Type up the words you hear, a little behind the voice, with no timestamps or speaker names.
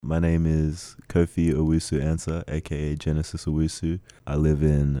My name is Kofi Owusu Ansah, aka Genesis Owusu. I live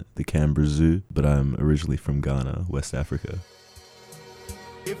in the Canberra Zoo, but I'm originally from Ghana, West Africa.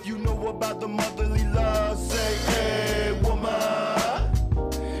 If you know about the motherly love, say, hey, woman.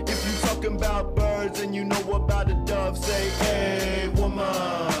 If you talking about birds and you know about a dove, say, hey,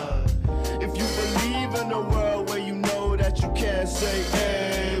 woman. If you believe in a world where you know that you can, say,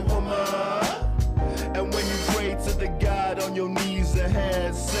 hey, woman. And when you pray to the God on your knees and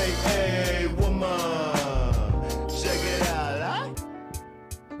hands, say, hey, woman. Check it out, huh?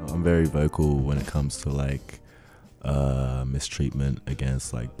 I'm very vocal when it comes to like mistreatment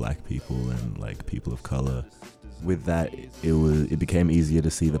against like black people and like people of color. With that, it became easier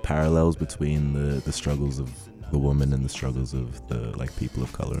to see the parallels between the struggles of the woman and the struggles of the like people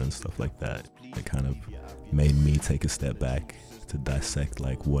of color and stuff like that. It kind of made me take a step back to dissect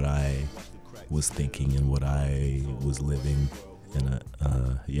like what I was thinking and what I was living, and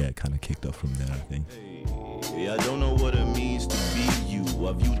it kind of kicked off from there, I think. I don't know what it means to be you.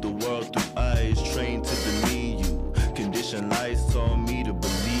 I viewed the world through eyes trained to demean you. Condition lies taught me to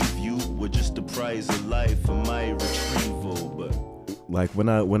believe you were just the prize of life for my retrieval. But like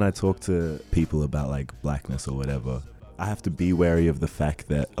when I talk to people about like blackness or whatever, I have to be wary of the fact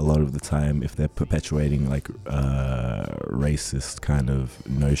that a lot of the time, if they're perpetuating like racist kind of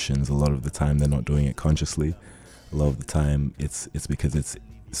notions, a lot of the time they're not doing it consciously. A lot of the time it's because it's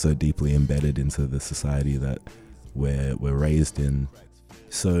so deeply embedded into the society that we're raised in.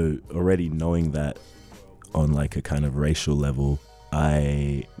 So already knowing that on like a kind of racial level,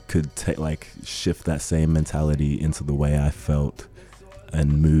 I could shift that same mentality into the way I felt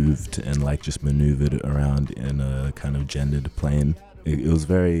and moved and like just maneuvered around in a kind of gendered plane.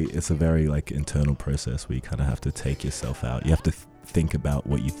 It's a very like internal process where you kind of have to take yourself out. You have to think about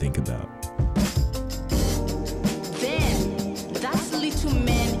what you think about. Then, that's little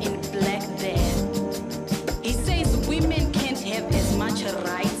man in black there. He says women can't have as much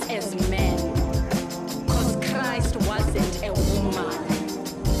rights as men, 'cause Christ wasn't a woman.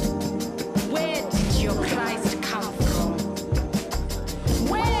 Where did your Christ come from?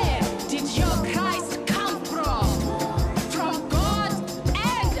 Where did your Christ come from? From God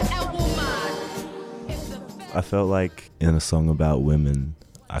and a woman. I felt like in a song about women,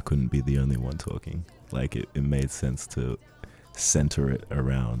 I couldn't be the only one talking. Like it made sense to center it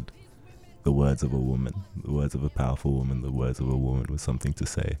around the words of a woman, the words of a powerful woman, the words of a woman with something to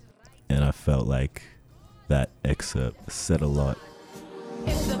say. And I felt like that excerpt said a lot.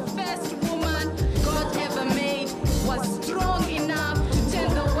 If the first woman God ever made was strong enough to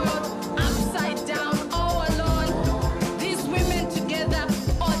turn the world upside down all alone, these women together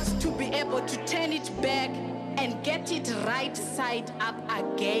ought to be able to turn it back and get it right side up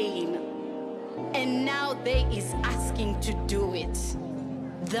again. And now they is asking to do it.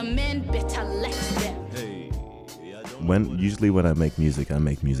 The men better let them. Usually when I make music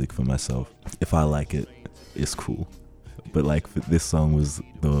for myself. If I like it, it's cool. But like this song was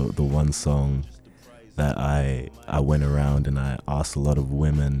the one song that I went around and I asked a lot of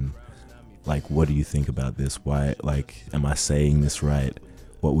women, like, what do you think about this? Why, like, am I saying this right?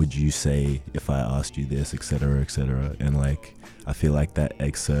 What would you say if I asked you this, etc., etc.? And like, I feel like that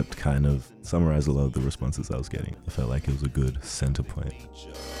excerpt kind of summarized a lot of the responses I was getting. I felt like it was a good center point.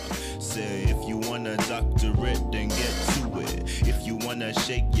 say if you want a doctorate, then get to it. If you want to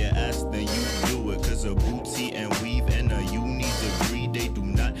shake your ass, then you do it. 'Cause a booty and weave and a uni degree, they do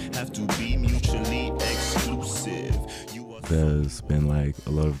not have to be mutually exclusive. There's been like a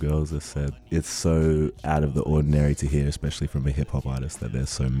lot of girls that said it's so out of the ordinary to hear, especially from a hip hop artist, that they're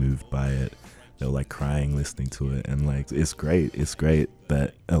so moved by it. They're like crying listening to it, and like it's great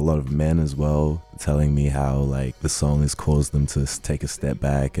that a lot of men as well telling me how like the song has caused them to take a step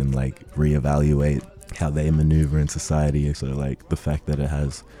back and like reevaluate how they maneuver in society. So like the fact that it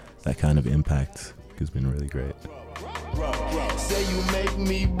has that kind of impact has been really great. Say you make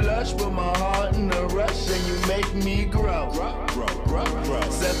me blush, but my heart in a rush, and you make me grow.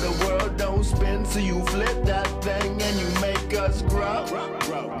 Said the world don't spin, so you flip that thing and you make us grow.